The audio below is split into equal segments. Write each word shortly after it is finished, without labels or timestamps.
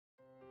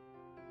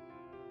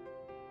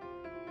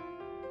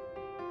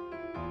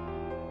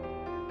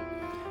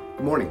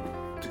Good morning.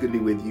 It's good to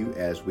be with you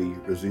as we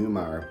resume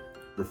our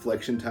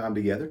reflection time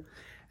together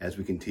as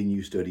we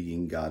continue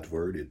studying God's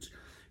Word. It's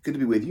good to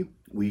be with you.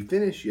 We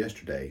finished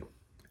yesterday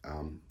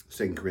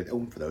 2 Corinthians.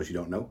 Oh, for those you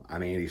don't know,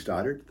 I'm Andy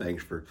Stoddard.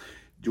 Thanks for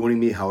joining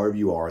me however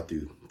you are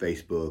through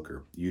Facebook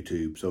or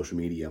YouTube, social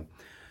media.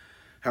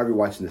 However you're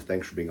watching this,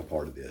 thanks for being a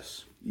part of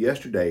this.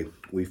 Yesterday,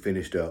 we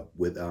finished up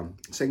with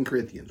 2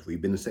 Corinthians.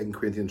 We've been in 2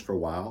 Corinthians for a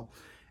while,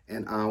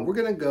 and we're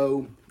going to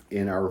go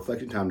in our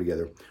reflection time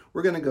together.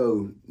 We're going to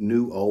go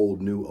new,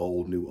 old, new,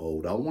 old, new,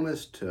 old. I want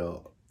us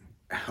to,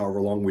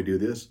 however long we do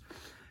this,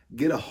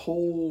 get a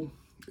whole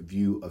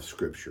view of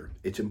Scripture.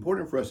 It's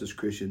important for us as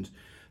Christians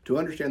to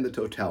understand the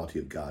totality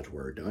of God's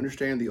Word, to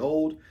understand the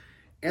Old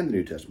and the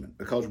New Testament,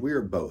 because we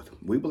are both.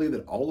 We believe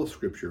that all of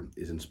Scripture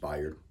is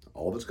inspired,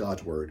 all of it's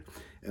God's Word,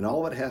 and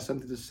all of it has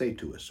something to say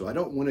to us. So I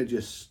don't want to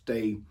just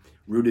stay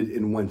rooted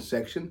in one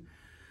section,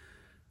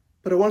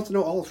 but I want us to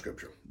know all of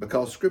Scripture,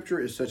 because Scripture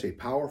is such a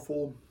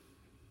powerful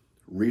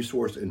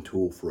resource and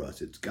tool for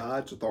us. It's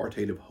God's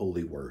authoritative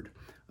holy word.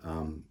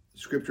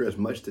 Scripture has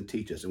much to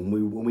teach us. And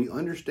when we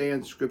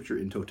understand Scripture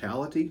in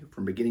totality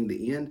from beginning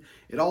to end,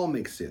 it all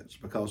makes sense,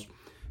 because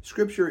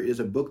Scripture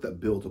is a book that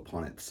builds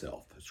upon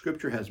itself.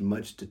 Scripture has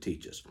much to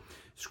teach us.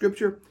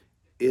 Scripture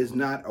is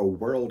not a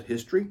world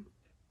history,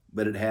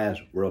 but it has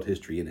world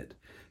history in it.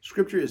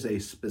 Scripture is a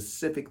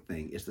specific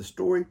thing. It's the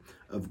story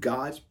of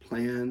God's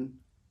plan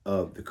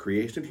of the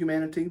creation of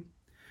humanity,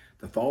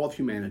 the fall of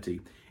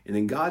humanity, and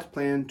then God's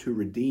plan to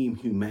redeem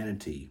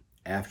humanity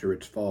after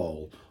its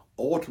fall,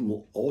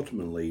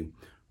 ultimately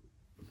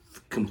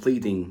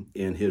completing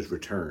in his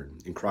return,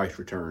 in Christ's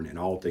return, and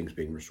all things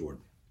being restored.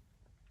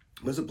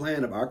 It was a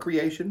plan of our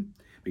creation,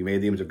 being made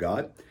in the image of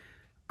God,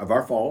 of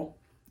our fall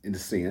into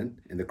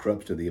sin and the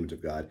corruption of the image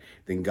of God,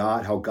 then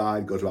how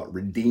God goes about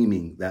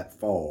redeeming that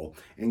fall.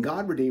 And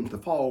God redeems the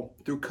fall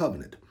through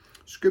covenant.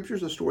 Scripture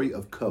is a story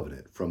of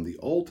covenant, from the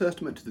Old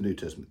Testament to the New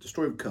Testament, the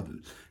story of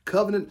covenant.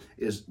 Covenant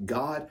is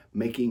God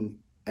making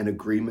an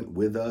agreement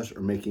with us,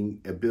 or being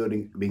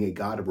a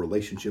God of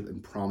relationship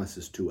and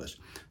promises to us.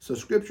 So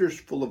Scripture is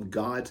full of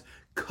God's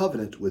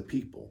covenant with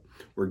people,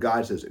 where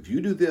God says, if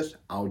you do this,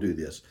 I'll do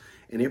this.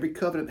 And every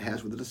covenant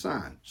has with it a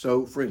sign.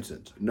 So, for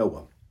instance,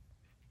 Noah.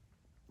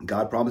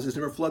 God promises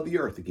never flood the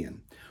earth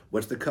again.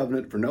 What's the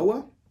covenant for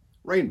Noah?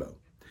 Rainbow.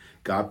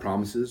 God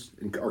promises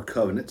or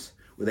covenants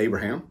with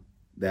Abraham,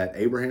 that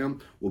Abraham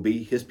will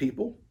be his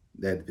people,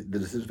 that the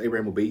descendants of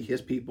Abraham will be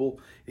his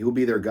people. He will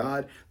be their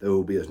God. They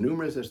will be as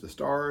numerous as the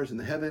stars in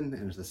the heaven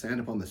and as the sand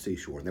upon the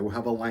seashore. And they will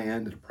have a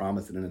land and a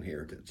promise and an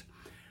inheritance.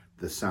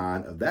 The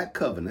sign of that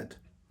covenant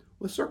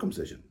was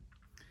circumcision.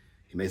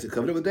 He makes a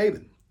covenant with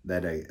David,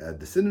 that a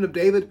descendant of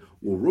David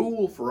will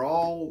rule for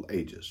all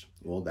ages.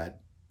 Well, that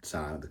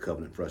sign of the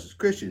covenant for us as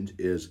Christians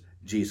is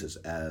Jesus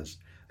as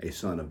a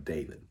son of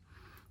David.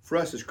 For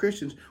us as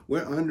Christians,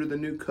 we're under the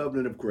new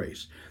covenant of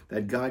grace,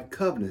 that God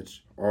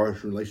covenants our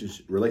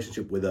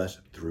relationship with us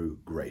through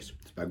grace.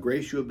 It's by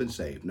grace you have been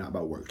saved, not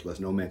by works,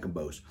 lest no man can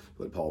boast,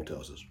 what Paul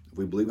tells us. If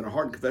we believe in our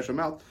heart and confess our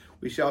mouth,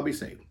 we shall be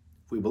saved.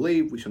 If we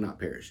believe, we shall not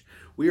perish.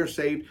 We are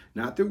saved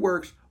not through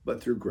works,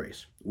 but through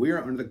grace. We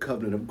are under the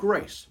covenant of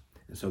grace.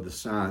 And so the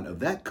sign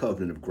of that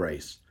covenant of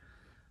grace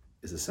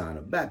is the sign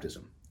of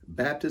baptism.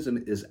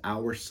 Baptism is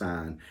our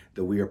sign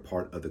that we are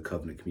part of the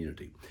covenant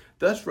community.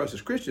 Thus, for us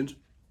as Christians,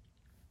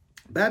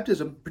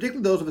 baptism,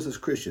 particularly those of us as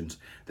Christians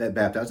that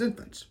baptize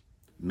infants,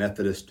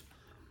 Methodist,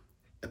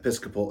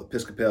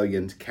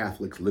 Episcopalians,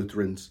 Catholics,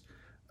 Lutherans,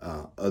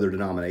 other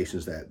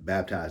denominations that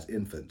baptize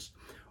infants,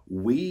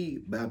 we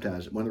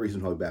baptize, one of the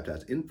reasons why we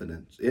baptize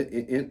infants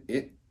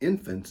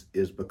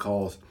is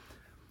because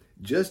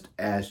just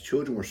as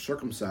children were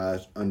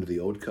circumcised under the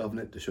old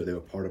covenant to show they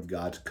were part of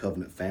God's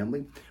covenant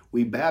family,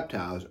 we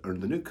baptize under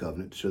the new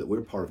covenant to show that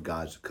we're part of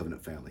God's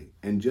covenant family.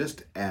 And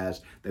just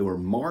as they were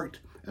marked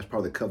as part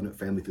of the covenant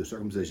family through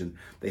circumcision,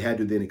 they had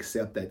to then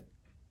accept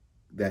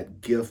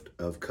that gift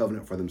of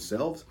covenant for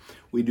themselves.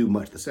 We do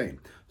much the same.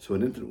 So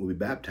an infant will be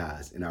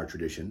baptized in our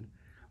tradition,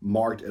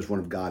 marked as one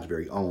of God's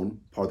very own,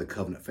 part of the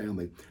covenant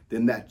family.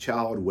 Then that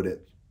child would, at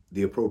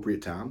the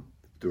appropriate time,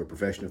 through a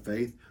profession of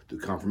faith, through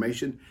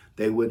confirmation,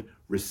 they would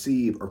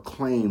receive or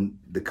claim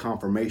the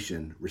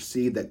confirmation,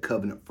 receive that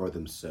covenant for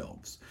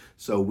themselves.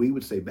 So we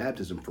would say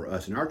baptism for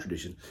us in our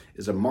tradition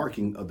is a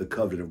marking of the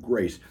covenant of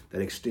grace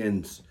that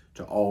extends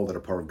to all that are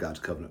part of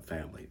God's covenant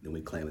family. Then we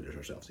claim it as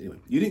ourselves. Anyway,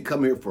 you didn't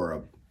come here for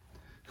a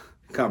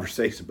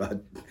conversation about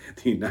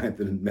the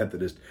United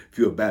Methodist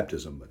view of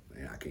baptism, but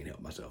I can't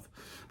help myself.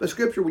 But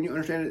Scripture, when you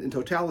understand it in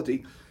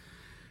totality,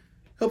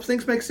 helps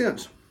things make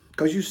sense,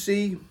 because you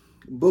see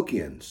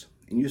bookends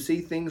and you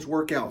see things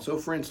work out. So,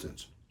 for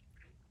instance,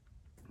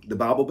 the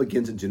Bible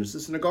begins in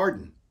Genesis in a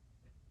garden,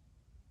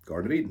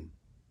 Garden of Eden.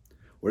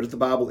 Where does the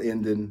Bible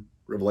end in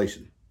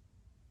Revelation?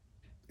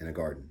 In a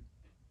garden.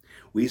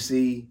 We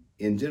see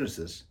in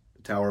Genesis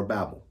the Tower of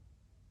Babel.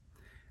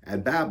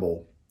 At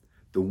Babel,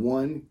 the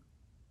one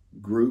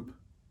group,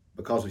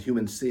 because of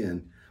human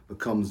sin,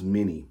 becomes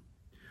many,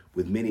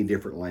 with many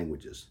different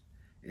languages.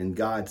 And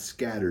God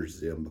scatters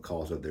them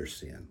because of their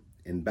sin.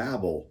 In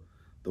Babel,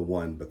 the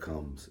one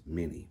becomes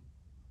many.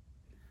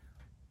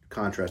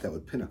 Contrast that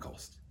with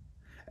Pentecost.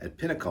 At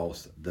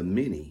Pentecost, the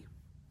many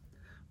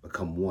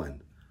become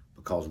one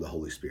because of the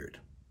Holy Spirit.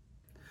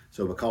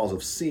 So because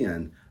of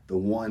sin, the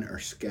one are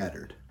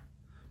scattered.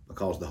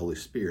 Because of the Holy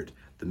Spirit,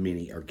 the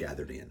many are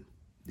gathered in.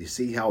 Do you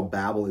see how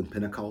Babel and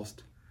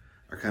Pentecost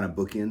are kind of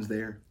bookends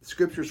there?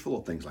 Scripture is full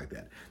of things like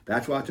that.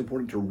 That's why it's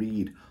important to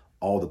read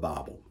all the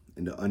Bible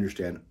and to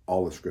understand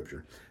all of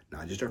Scripture.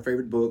 Not just our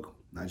favorite book,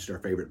 not just our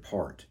favorite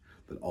part,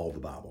 but all the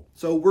Bible.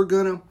 So we're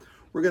gonna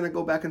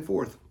go back and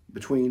forth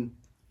between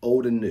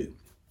old and new.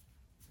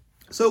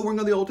 So we're going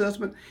to the Old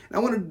Testament, and I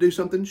wanted to do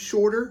something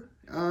shorter,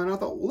 and I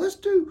thought, well, let's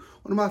do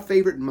one of my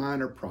favorite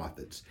minor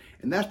prophets,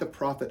 and that's the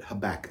prophet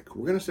Habakkuk.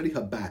 We're going to study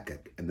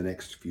Habakkuk in the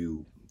next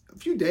few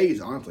days,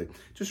 honestly.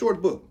 It's a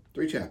short book,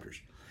 3 chapters.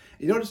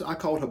 You notice I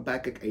called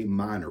Habakkuk a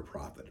minor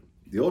prophet.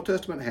 The Old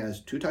Testament has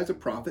 2 types of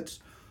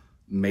prophets,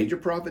 major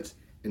prophets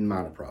and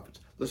minor prophets.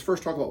 Let's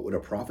first talk about what a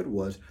prophet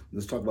was, and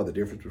let's talk about the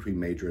difference between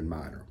major and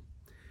minor.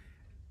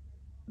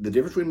 The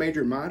difference between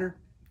major and minor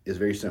is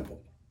very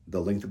simple.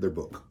 The length of their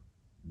book.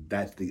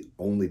 That's the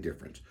only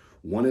difference.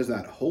 One is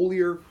not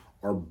holier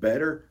or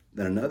better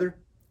than another.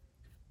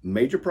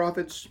 Major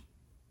prophets,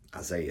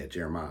 Isaiah,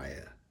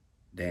 Jeremiah,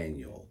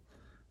 Daniel,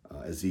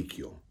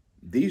 Ezekiel.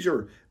 These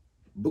are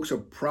books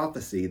of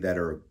prophecy that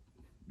are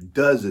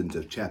dozens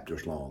of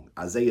chapters long.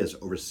 Isaiah's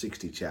over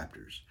 60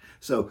 chapters.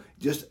 So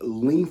just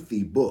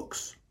lengthy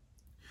books.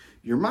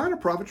 Your minor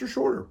prophets are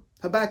shorter.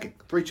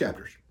 Habakkuk, 3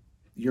 chapters.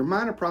 Your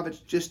minor prophets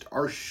just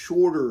are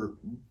shorter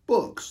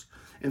books.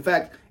 In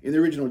fact, in the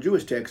original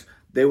Jewish text,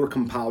 they were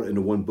compiled into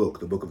one book,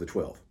 the Book of the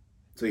 12.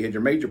 So you had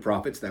your major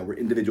prophets that were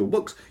individual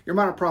books. Your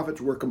minor prophets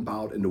were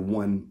compiled into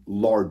one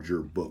larger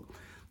book.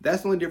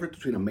 That's the only difference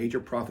between a major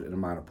prophet and a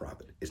minor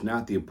prophet. It's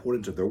not the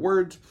importance of their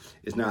words.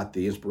 It's not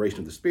the inspiration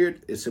of the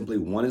Spirit. It's simply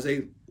one is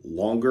a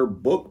longer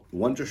book,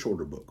 one's a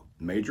shorter book.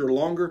 Major or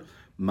longer,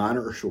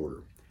 minor or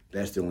shorter.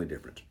 That's the only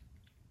difference.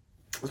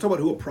 Let's talk about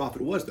who a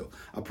prophet was, though.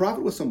 A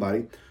prophet was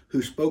somebody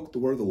who spoke the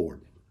word of the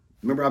Lord.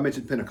 Remember I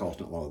mentioned Pentecost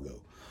not long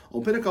ago.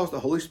 On Pentecost, the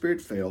Holy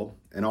Spirit fell,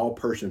 and all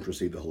persons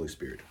received the Holy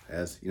Spirit.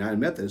 As United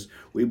Methodists,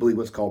 we believe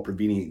what's called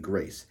prevenient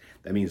grace.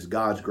 That means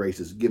God's grace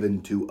is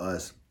given to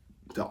us,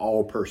 to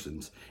all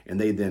persons, and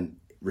they then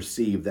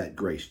receive that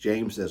grace.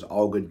 James says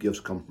all good gifts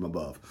come from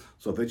above.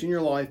 So if it's in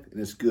your life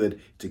and it's good,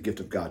 it's a gift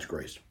of God's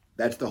grace.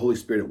 That's the Holy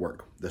Spirit at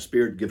work. The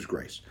Spirit gives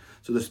grace.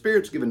 So the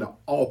Spirit's given to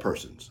all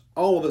persons.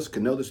 All of us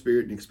can know the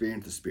Spirit and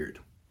experience the Spirit.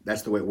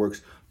 That's the way it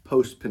works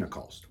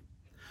post-Pentecost.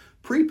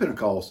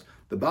 Pre-Pentecost,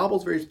 the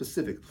Bible's very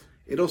specific.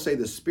 It'll say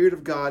the Spirit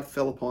of God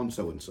fell upon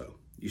so-and-so.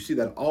 You see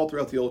that all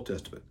throughout the Old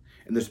Testament.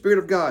 And the Spirit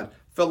of God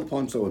fell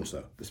upon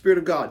so-and-so. The Spirit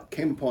of God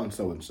came upon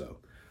so-and-so.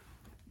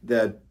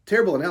 The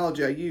terrible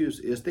analogy I use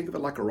is think of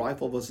it like a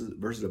rifle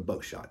versus a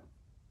buckshot.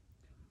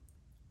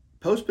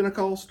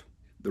 Post-Pentecost,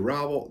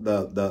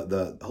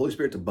 the Holy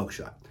Spirit's a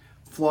buckshot.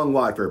 Flung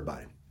wide for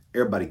everybody.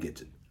 Everybody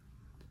gets it.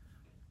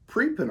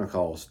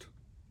 Pre-Pentecost,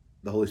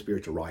 the Holy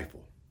Spirit's a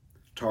rifle.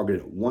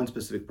 Targeted at one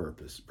specific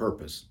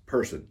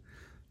person.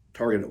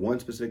 Targeted at one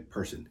specific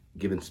person,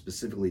 given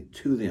specifically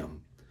to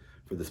them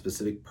for the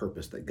specific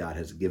purpose that God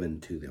has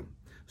given to them.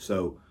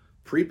 So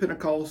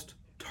pre-Pentecost,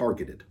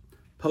 targeted.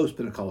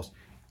 Post-Pentecost,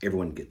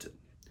 everyone gets it.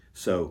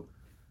 So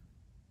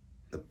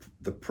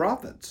the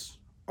prophets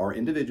are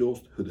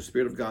individuals who the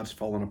Spirit of God's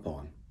fallen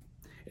upon,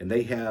 and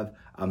they have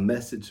a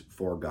message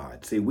for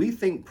God. See, we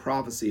think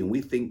prophecy and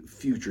we think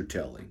future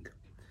telling.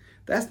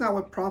 That's not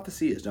what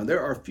prophecy is. Now,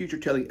 there are future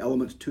telling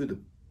elements to the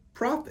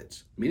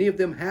prophets. Many of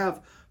them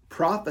have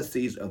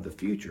prophecies of the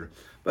future,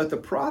 but the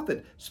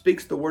prophet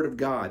speaks the word of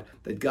God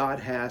that God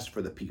has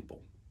for the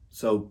people.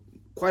 So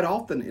quite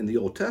often in the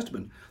Old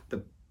Testament,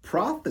 the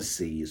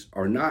prophecies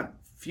are not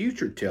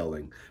future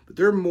telling, but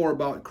they're more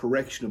about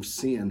correction of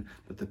sin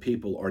that the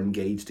people are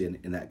engaged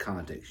in that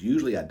context.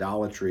 Usually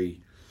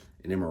idolatry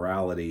and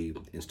immorality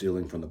and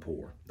stealing from the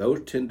poor.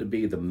 Those tend to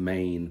be the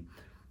main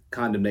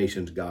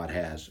condemnations God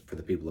has for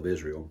the people of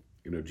Israel,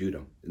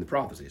 Judah, in the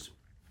prophecies.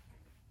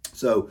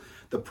 So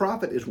the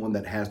prophet is one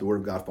that has the word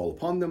of God fall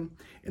upon them,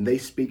 and they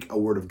speak a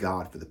word of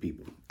God for the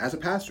people. As a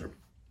pastor,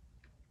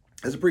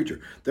 as a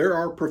preacher, there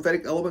are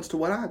prophetic elements to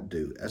what I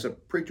do as a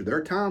preacher. There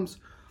are times,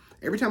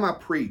 every time I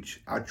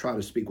preach, I try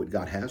to speak what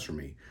God has for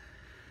me.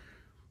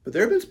 But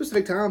there have been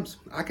specific times,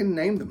 I can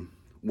name them,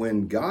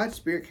 when God's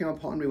Spirit came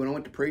upon me when I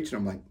went to preach, and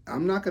I'm like,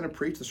 I'm not going to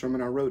preach the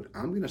sermon I wrote.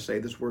 I'm going to say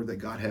this word that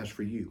God has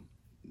for you.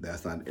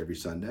 That's not every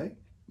Sunday.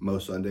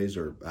 Most Sundays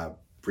I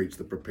preach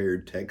the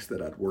prepared text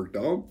that I'd worked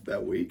on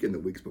that week and the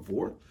weeks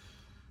before.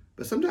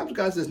 But sometimes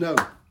God says, no,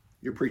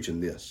 you're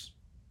preaching this.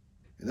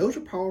 And those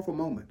are powerful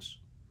moments.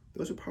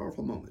 Those are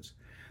powerful moments.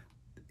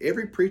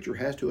 Every preacher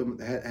has to them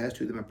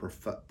a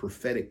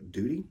prophetic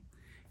duty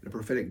and a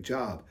prophetic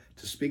job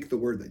to speak the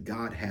word that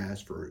God has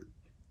for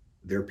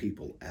their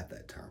people at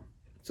that time.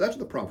 So that's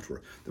what the prophets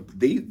were.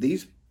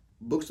 These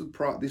books,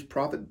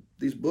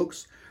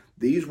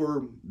 these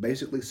were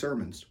basically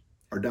sermons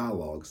or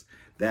dialogues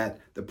that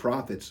the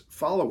prophets'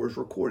 followers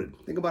recorded.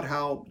 Think about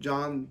how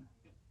John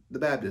the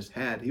Baptist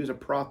he was a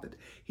prophet.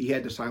 He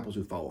had disciples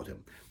who followed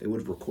him. They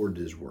would have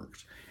recorded his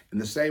works. In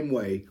the same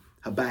way,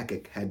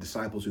 Habakkuk had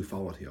disciples who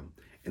followed him,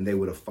 and they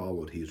would have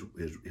followed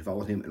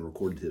him and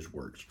recorded his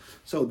works.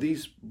 So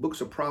these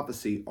books of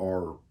prophecy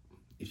are,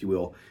 if you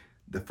will,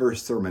 the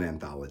first sermon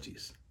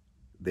anthologies.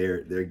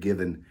 They're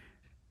given.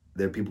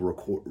 Their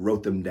people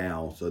wrote them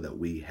down so that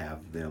we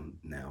have them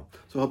now.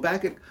 So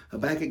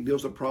Habakkuk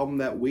deals with a problem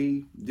that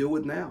we deal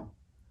with now.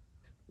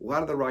 Why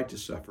do the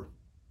righteous suffer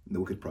and the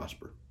wicked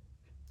prosper?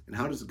 And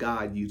how does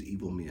God use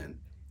evil men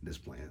in his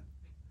plan?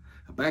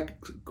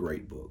 Habakkuk's a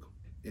great book.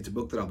 It's a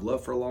book that I've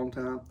loved for a long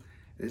time,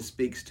 and it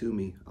speaks to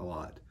me a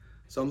lot.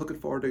 So I'm looking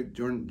forward to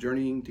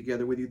journeying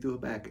together with you through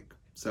Habakkuk.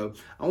 So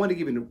I want to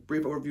give you a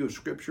brief overview of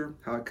Scripture,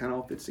 how it kind of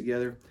all fits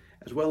together,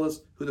 as well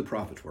as who the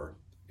prophets were,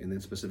 and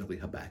then specifically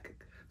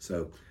Habakkuk.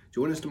 So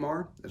join us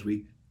tomorrow as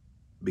we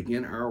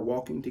begin our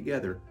walking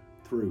together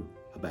through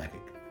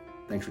Habakkuk.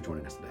 Thanks for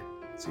joining us today.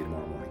 See you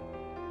tomorrow morning.